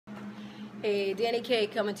Hey, Danny K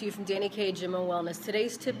coming to you from Danny K Gym and Wellness.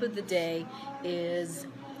 Today's tip of the day is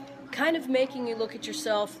kind of making you look at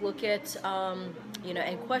yourself, look at,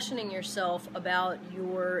 and questioning yourself about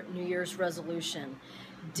your New Year's resolution.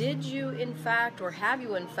 Did you, in fact, or have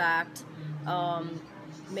you, in fact,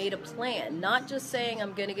 made a plan? Not just saying,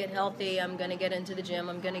 I'm going to get healthy, I'm going to get into the gym,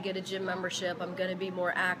 I'm going to get a gym membership, I'm going to be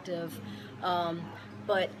more active.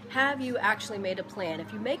 But have you actually made a plan?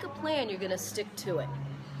 If you make a plan, you're going to stick to it.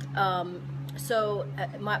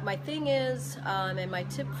 My thing is, and my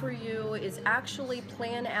tip for you is actually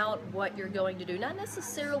plan out what you're going to do. Not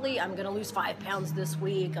necessarily, I'm going to lose 5 pounds this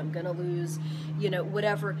week, I'm going to lose,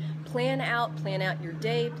 whatever. Plan out your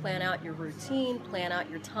day, plan out your routine, plan out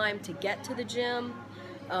your time to get to the gym.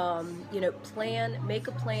 Make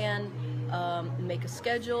a plan, make a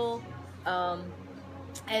schedule. And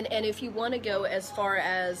if you want to go as far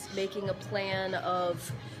as making a plan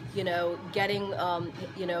of, getting,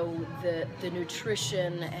 the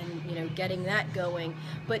nutrition and, getting that going,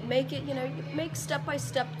 but make it, make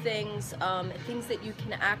step-by-step things, things that you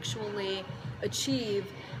can actually achieve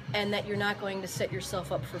and that you're not going to set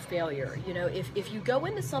yourself up for failure. If you go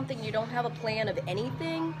into something you don't have a plan of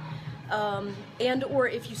anything, and or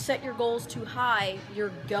if you set your goals too high,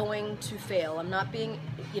 you're going to fail. I'm not being,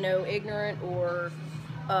 ignorant or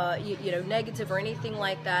negative or anything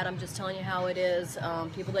like that. I'm just telling you how it is.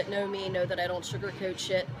 People that know me know that I don't sugarcoat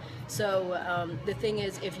shit. So the thing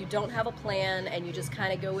is, if you don't have a plan and you just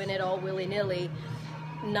kind of go in it all willy-nilly,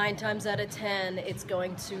 9 times out of 10 it's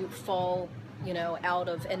going to fall out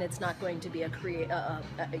of, and it's not going to be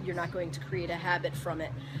you're not going to create a habit from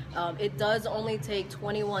it. It does only take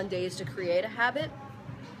 21 days to create a habit.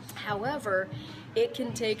 However, it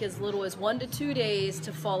can take as little as 1 to 2 days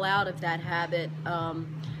to fall out of that habit.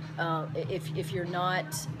 If you're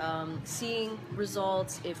not seeing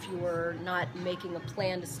results, if you're not making a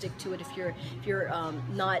plan to stick to it, if you're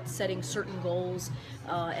not setting certain goals,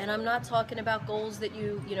 and I'm not talking about goals that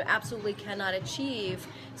you absolutely cannot achieve.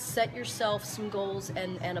 Set yourself some goals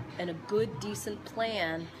and a good, decent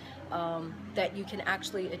plan that you can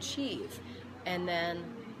actually achieve, and then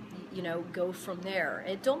go from there.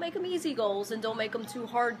 And don't make them easy goals, and don't make them too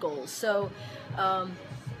hard goals. So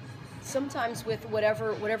sometimes with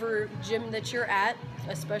whatever gym that you're at,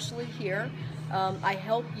 especially here, I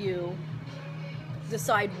help you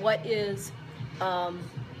decide what is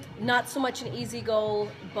not so much an easy goal,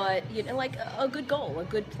 but like a good goal, a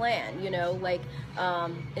good plan,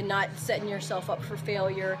 and not setting yourself up for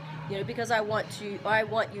failure, because I want you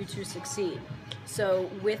to succeed. So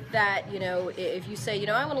with that, if you say,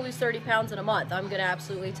 I want to lose 30 pounds in a month, I'm going to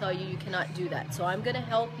absolutely tell you cannot do that. So I'm going to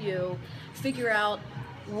help you figure out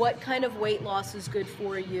what kind of weight loss is good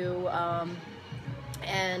for you,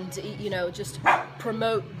 and just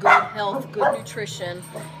promote good health, good nutrition.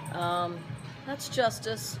 That's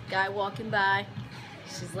Justice, guy walking by.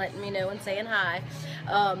 She's letting me know and saying hi.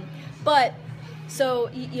 So,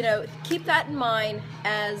 keep that in mind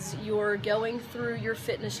as you're going through your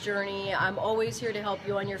fitness journey. I'm always here to help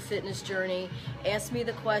you on your fitness journey. Ask me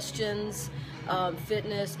the questions,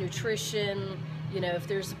 fitness, nutrition, if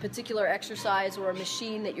there's a particular exercise or a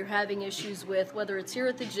machine that you're having issues with, whether it's here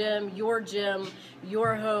at the gym, your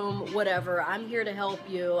home, whatever, I'm here to help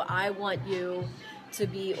you. I want you to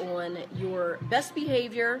be on your best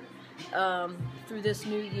behavior through this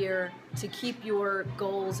new year, to keep your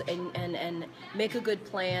goals and make a good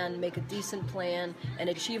plan, make a decent plan, and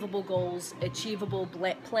achievable goals, achievable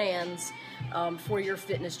plans for your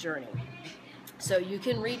fitness journey. So you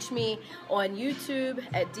can reach me on YouTube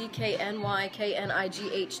at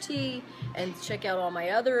DKNYKNIGHT, and check out all my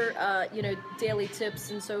other daily tips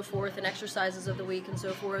and so forth, and exercises of the week and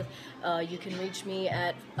so forth. You can reach me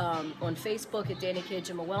at on Facebook at Danny K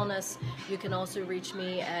Gym and Wellness. You can also reach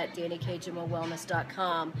me at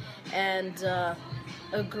DannyKGymandWellness.com. And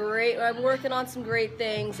I'm working on some great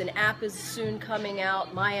things. An app is soon coming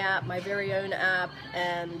out, my app, my very own app,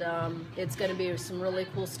 and it's going to be some really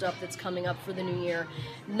cool stuff that's coming up for the new year.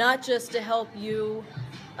 Not just to help you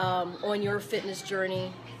on your fitness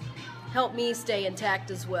journey, help me stay intact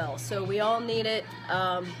as well. So we all need it.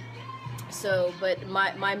 But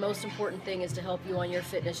my most important thing is to help you on your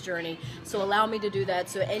fitness journey. So allow me to do that.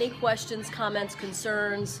 So any questions, comments,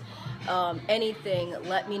 concerns, anything,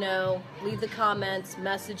 let me know. Leave the comments,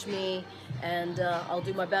 message me, and I'll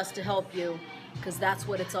do my best to help you, because that's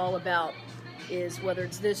what it's all about. Is whether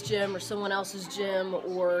it's this gym or someone else's gym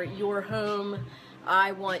or your home,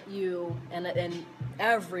 I want you and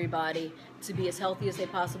everybody to be as healthy as they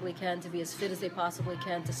possibly can, to be as fit as they possibly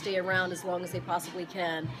can, to stay around as long as they possibly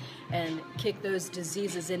can, and kick those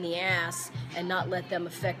diseases in the ass and not let them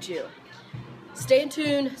affect you. Stay in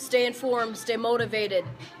tune, stay informed, stay motivated.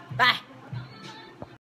 Bye.